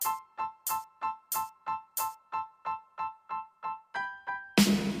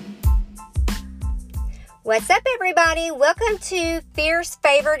What's up, everybody? Welcome to Fierce,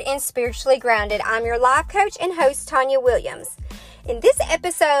 Favored, and Spiritually Grounded. I'm your life coach and host, Tanya Williams. In this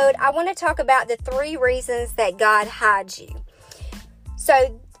episode, I want to talk about the 3 reasons that God hides you.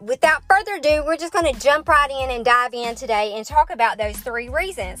 So, without further ado, we're just going to jump right in and dive in today and talk about those 3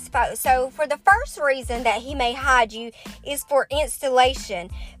 reasons. So, for the first reason that He may hide you is for installation,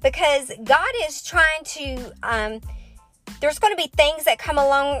 because God is trying to, there's going to be things that come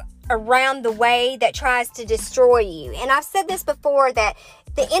along around the way that tries to destroy you. And I've said this before, that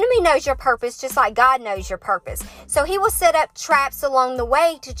the enemy knows your purpose just like God knows your purpose. So he will set up traps along the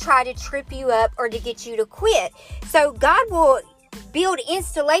way to try to trip you up or to get you to quit. So God will build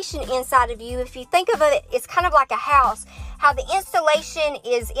installation inside of you. If you think of it, it's kind of like a house, how the installation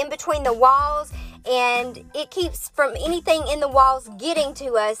is in between the walls and it keeps from anything in the walls getting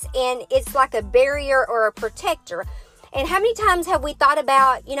to us, and it's like a barrier or a protector. And how many times have we thought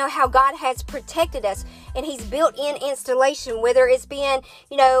about, how God has protected us and He's built in installation, whether it's been,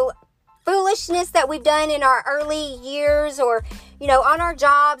 foolishness that we've done in our early years or, on our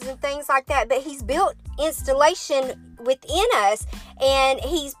jobs and things like that. But He's built installation within us, and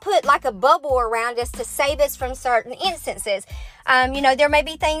He's put like a bubble around us to save us from certain instances. There may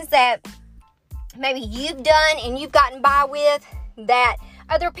be things that maybe you've done and you've gotten by with that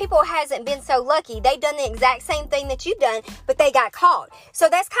other people hasn't been so lucky. They've done the exact same thing that you've done, but they got caught. So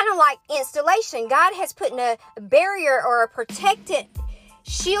that's kind of like installation. God has put in a barrier or a protected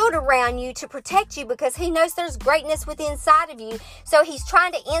shield around you to protect you, because He knows there's greatness within inside of you. So He's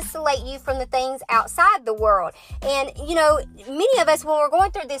trying to insulate you from the things outside the world. And, many of us, when we're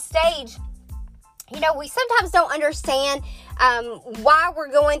going through this stage, we sometimes don't understand why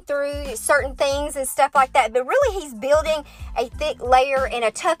we're going through certain things and stuff like that. But really, He's building a thick layer and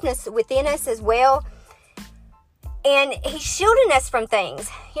a toughness within us as well. And He's shielding us from things.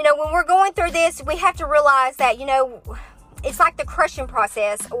 When we're going through this, we have to realize that, it's like the crushing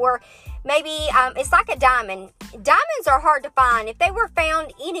process, or maybe it's like a diamond. Diamonds are hard to find. If they were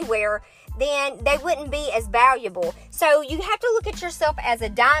found anywhere, then they wouldn't be as valuable. So you have to look at yourself as a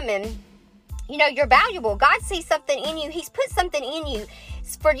diamond. You're valuable. God sees something in you. He's put something in you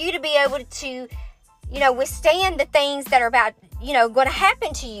for you to be able to, withstand the things that are about, going to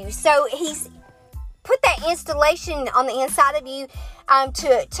happen to you. So He's put that installation on the inside of you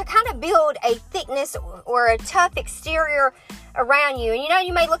to kind of build a thickness or a tough exterior around you. And,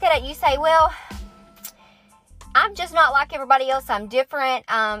 you may look at it, you say, well, I'm just not like everybody else. I'm different.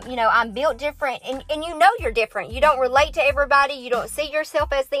 I'm built different. And you're different. You don't relate to everybody. You don't see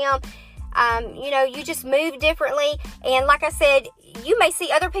yourself as them. You just move differently. And like I said, you may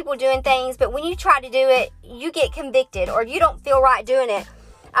see other people doing things, but when you try to do it, you get convicted or you don't feel right doing it.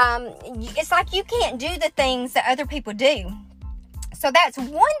 It's like you can't do the things that other people do. So that's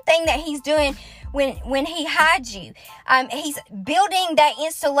one thing that He's doing when He hides you. He's building that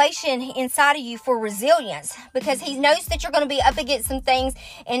installation inside of you for resilience, because He knows that you're going to be up against some things.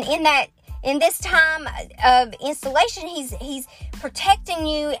 And in this time of installation, He's protecting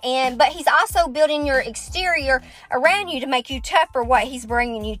you, but He's also building your exterior around you to make you tough for what He's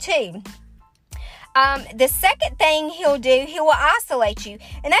bringing you to. The second thing He'll do, He will isolate you.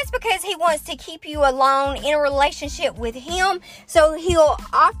 And that's because He wants to keep you alone in a relationship with Him. So He'll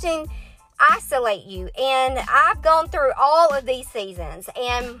often isolate you. And I've gone through all of these seasons.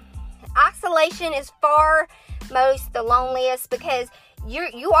 And isolation is far most the loneliest, because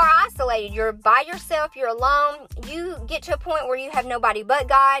you are isolated. You're by yourself. You're alone. You get to a point where you have nobody but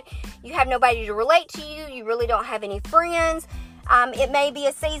God. You have nobody to relate to you. You really don't have any friends. It may be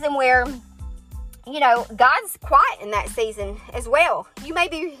a season where, God's quiet in that season as well. You may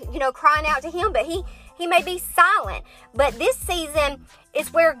be, crying out to Him, but He may be silent. But this season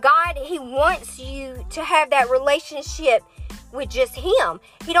is where God, He wants you to have that relationship with just Him.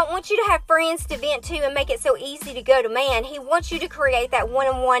 He don't want you to have friends to vent to and make it so easy to go to man. He wants you to create that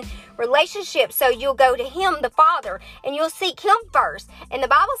one-on-one relationship, so you'll go to Him, the Father, and you'll seek Him first. And the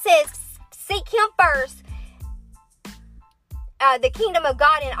Bible says, seek Him first, the kingdom of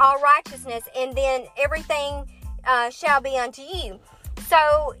God in all righteousness, and then everything shall be unto you.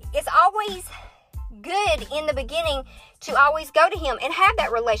 So it's always good in the beginning to always go to Him and have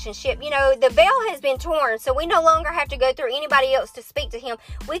that relationship. The veil has been torn, so we no longer have to go through anybody else to speak to Him.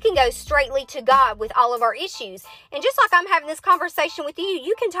 We can go straightly to God with all of our issues. And just like I'm having this conversation with you,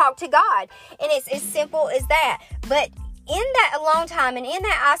 you can talk to God. And it's as simple as that. But in that alone time and in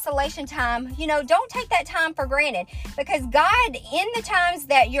that isolation time, don't take that time for granted, because God, in the times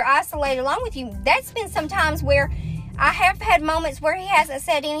that you're isolated along with you, that's been some times where I have had moments where he hasn't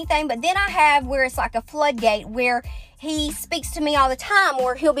said anything, but then I have where it's like a floodgate where he speaks to me all the time,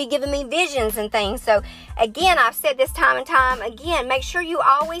 or he'll be giving me visions and things. So again, I've said this time and time again, make sure you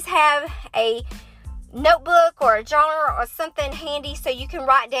always have a notebook or a journal or something handy so you can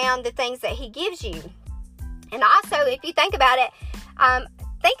write down the things that he gives you. And also, if you think about it,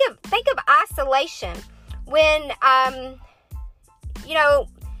 think of isolation. When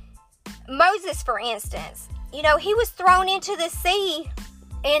Moses, for instance, he was thrown into the sea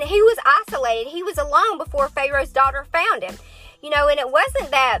and he was isolated. He was alone before Pharaoh's daughter found him. And it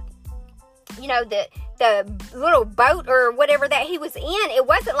wasn't that, the little boat or whatever that he was in, it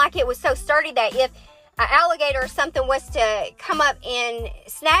wasn't like it was so sturdy that if an alligator or something was to come up and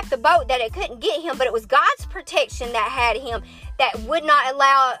snap the boat that it couldn't get him, but it was God's protection that had him, that would not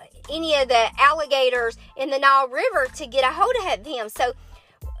allow any of the alligators in the Nile River to get a hold of him. So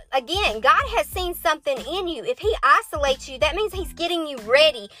again, God has seen something in you. If he isolates you, that means he's getting you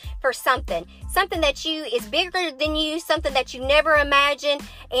ready for something that is bigger than you, something that you never imagined.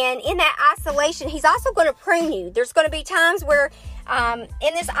 And in that isolation, he's also going to prune you. There's going to be times where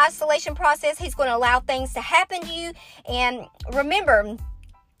in this isolation process, he's going to allow things to happen to you. And remember,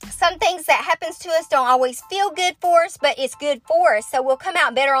 some things that happens to us don't always feel good for us, but it's good for us. So we'll come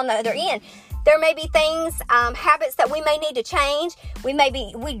out better on the other end. There may be things, habits that we may need to change. We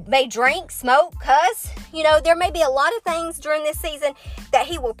may drink, smoke, cuss. There may be a lot of things during this season that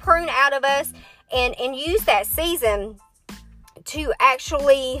he will prune out of us and use that season to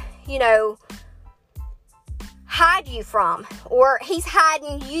actually, hide you from, or he's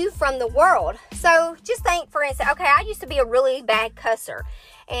hiding you from the world. So just think, for instance, okay, I used to be a really bad cusser,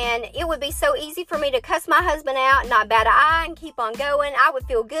 and it would be so easy for me to cuss my husband out, not bat an eye, and keep on going. I would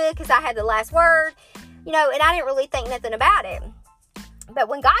feel good because I had the last word, and I didn't really think nothing about it. But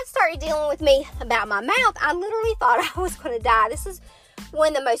when God started dealing with me about my mouth, I literally thought I was going to die. This is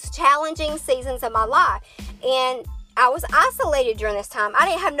one of the most challenging seasons of my life, and I was isolated during this time. I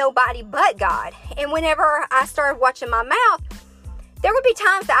didn't have nobody but God. And whenever I started watching my mouth, there would be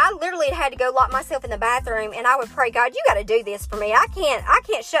times that I literally had to go lock myself in the bathroom, and I would pray, God, you got to do this for me. I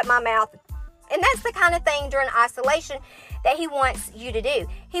can't shut my mouth. And that's the kind of thing during isolation that he wants you to do.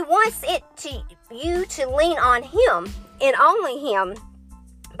 He wants you to lean on him and only him.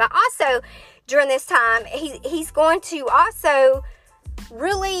 But also during this time, he's going to also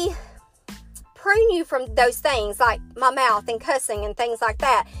really prune you from those things like my mouth and cussing and things like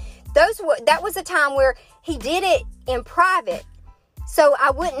that. That was a time where he did it in private, so I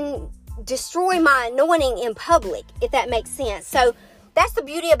wouldn't destroy my anointing in public, if that makes sense. So that's the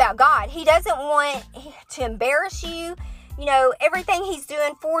beauty about God. He doesn't want to embarrass you. Everything he's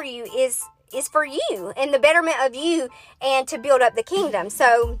doing for you is for you and the betterment of you and to build up the kingdom.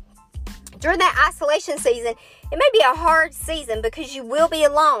 So during that isolation season, it may be a hard season because you will be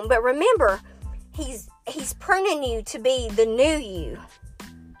alone, but remember, He's pruning you to be the new you.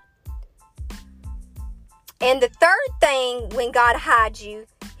 And the third thing, when God hides you,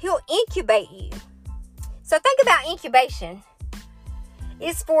 he'll incubate you. So think about incubation.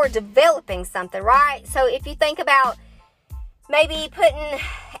 It's for developing something, right? So if you think about maybe putting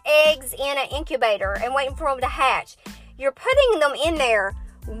eggs in an incubator and waiting for them to hatch, you're putting them in there,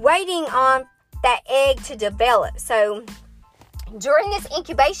 waiting on that egg to develop. So during this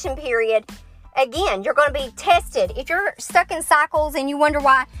incubation period, again, you're going to be tested. If you're stuck in cycles and you wonder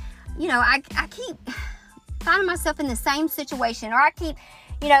why, I keep finding myself in the same situation, or I keep,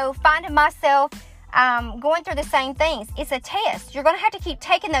 finding myself going through the same things. It's a test. You're going to have to keep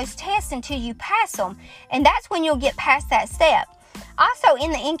taking those tests until you pass them. And that's when you'll get past that step. Also, in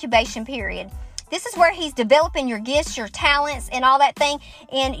the incubation period, this is where he's developing your gifts, your talents, and all that thing.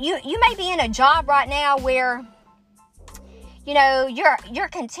 And you may be in a job right now where you're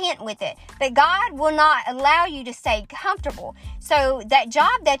content with it, but God will not allow you to stay comfortable. So that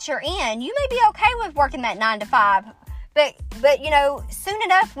job that you're in, you may be okay with working that 9 to 5, but soon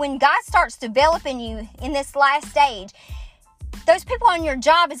enough, when God starts developing you in this last stage, those people on your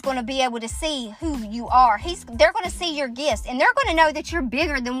job is going to be able to see who you are. They're going to see your gifts, and they're going to know that you're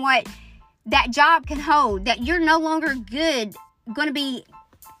bigger than what that job can hold, that you're no longer going to be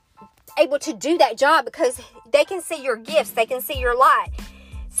able to do that job because they can see your gifts, they can see your light.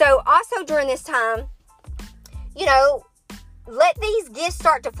 So also during this time, let these gifts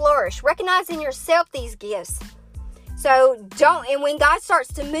start to flourish. Recognize in yourself these gifts. So and when God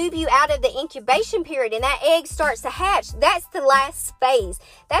starts to move you out of the incubation period and that egg starts to hatch, that's the last phase.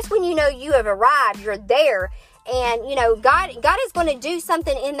 That's when you have arrived, you're there. And God is going to do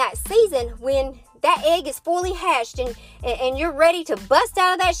something in that season when that egg is fully hatched and you're ready to bust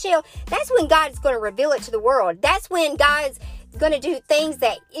out of that shell, that's when God's going to reveal it to the world. That's when God's going to do things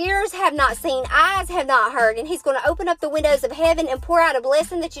that ears have not seen, eyes have not heard, and he's going to open up the windows of heaven and pour out a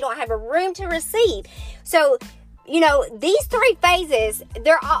blessing that you don't have a room to receive. So, these 3 phases,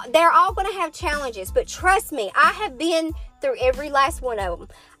 they're all going to have challenges, but trust me, I have been through every last one of them.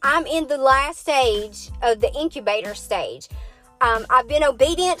 I'm in the last stage of the incubator stage. I've been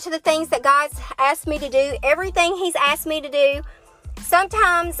obedient to the things that God's asked me to do, everything he's asked me to do.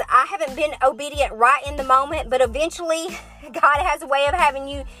 Sometimes I haven't been obedient right in the moment, but eventually God has a way of having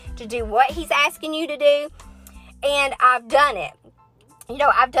you to do what he's asking you to do, and I've done it.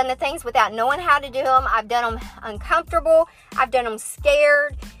 I've done the things without knowing how to do them. I've done them uncomfortable. I've done them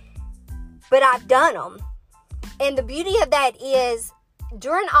scared, but I've done them. And the beauty of that is,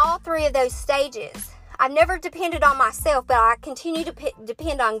 during all 3 of those stages, I've never depended on myself, but I continue to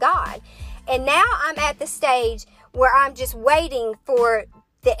depend on God. And now I'm at the stage where I'm just waiting for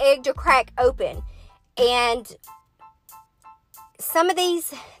the egg to crack open. And some of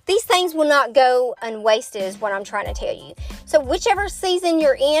these things will not go unwasted, is what I'm trying to tell you. So whichever season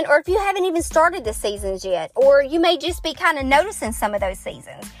you're in, or if you haven't even started the seasons yet, or you may just be kind of noticing some of those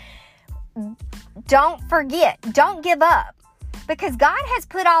seasons, don't forget, don't give up. Because God has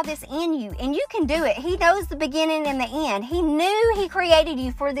put all this in you, and you can do it. He knows the beginning and the end. He knew he created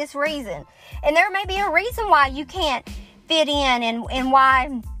you for this reason. And there may be a reason why you can't fit in and why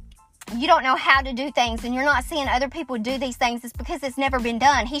you don't know how to do things and you're not seeing other people do these things. It's because it's never been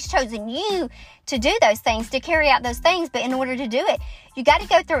done. He's chosen you to do those things, to carry out those things. But in order to do it, you got to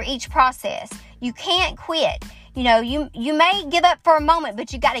go through each process. You can't quit. You may give up for a moment,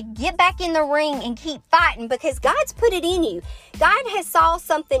 but you got to get back in the ring and keep fighting, because God's put it in you. God has saw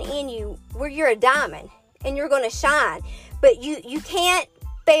something in you where you're a diamond and you're going to shine. But you can't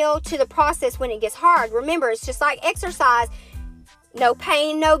fail to the process when it gets hard. Remember, it's just like exercise. No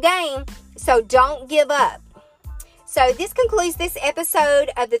pain, no gain. So don't give up. So this concludes this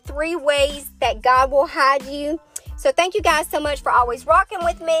episode of the 3 ways that God will hide you. So thank you guys so much for always rocking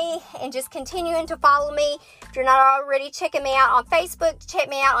with me and just continuing to follow me. If you're not already checking me out on Facebook, check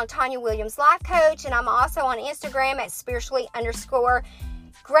me out on Tanya Williams Life Coach. And I'm also on Instagram at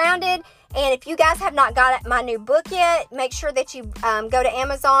spiritually_grounded. And if you guys have not got my new book yet, make sure that you go to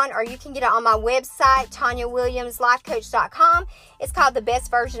Amazon, or you can get it on my website, TanyaWilliamsLifeCoach.com. It's called The Best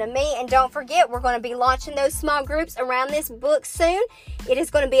Version of Me. And don't forget, we're going to be launching those small groups around this book soon. It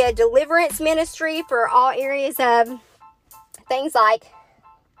is going to be a deliverance ministry for all areas of things like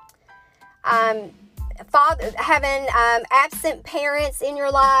having absent parents in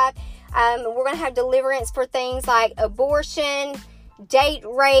your life. We're going to have deliverance for things like abortion, date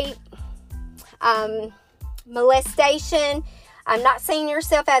rape, molestation, not seeing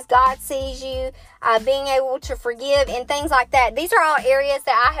yourself as God sees you, being able to forgive, and things like that. These are all areas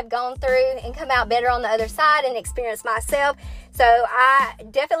that I have gone through and come out better on the other side and experienced myself. So I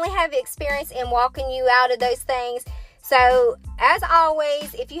definitely have experience in walking you out of those things. So as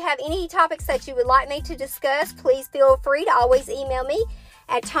always, if you have any topics that you would like me to discuss, please feel free to always email me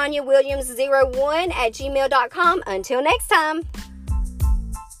at TanyaWilliams01@gmail.com. Until next time.